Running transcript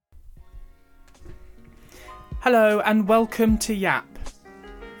Hello and welcome to Yap.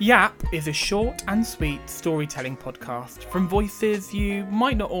 Yap is a short and sweet storytelling podcast from voices you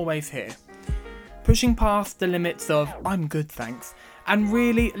might not always hear, pushing past the limits of "I'm good, thanks" and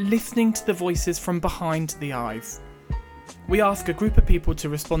really listening to the voices from behind the eyes. We ask a group of people to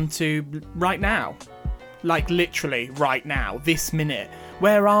respond to right now. Like literally right now, this minute.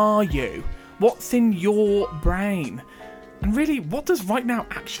 Where are you? What's in your brain? And really, what does right now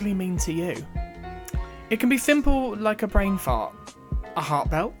actually mean to you? It can be simple like a brain fart, a heart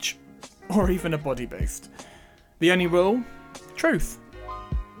belch, or even a body boost. The only rule? Truth.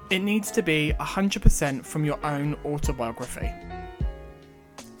 It needs to be 100% from your own autobiography.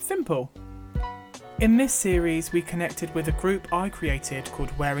 Simple. In this series, we connected with a group I created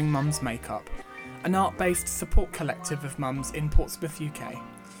called Wearing Mum's Makeup, an art-based support collective of mums in Portsmouth, UK,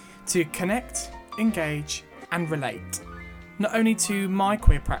 to connect, engage, and relate, not only to my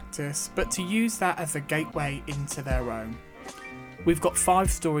queer practice, but to use that as a gateway into their own. We've got 5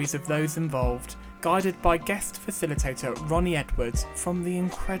 stories of those involved, guided by guest facilitator Ronnie Edwards from the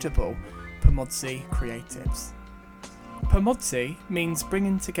incredible Pomodzi Creatives. Pomodzi means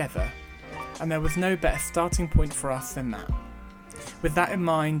bringing together, and there was no better starting point for us than that. With that in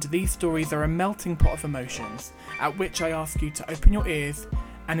mind, these stories are a melting pot of emotions, at which I ask you to open your ears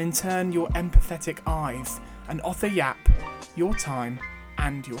and in turn your empathetic eyes and offer Yap your time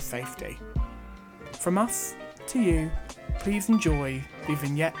and your safety. From us to you, please enjoy the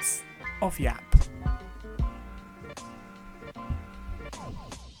vignettes of Yap.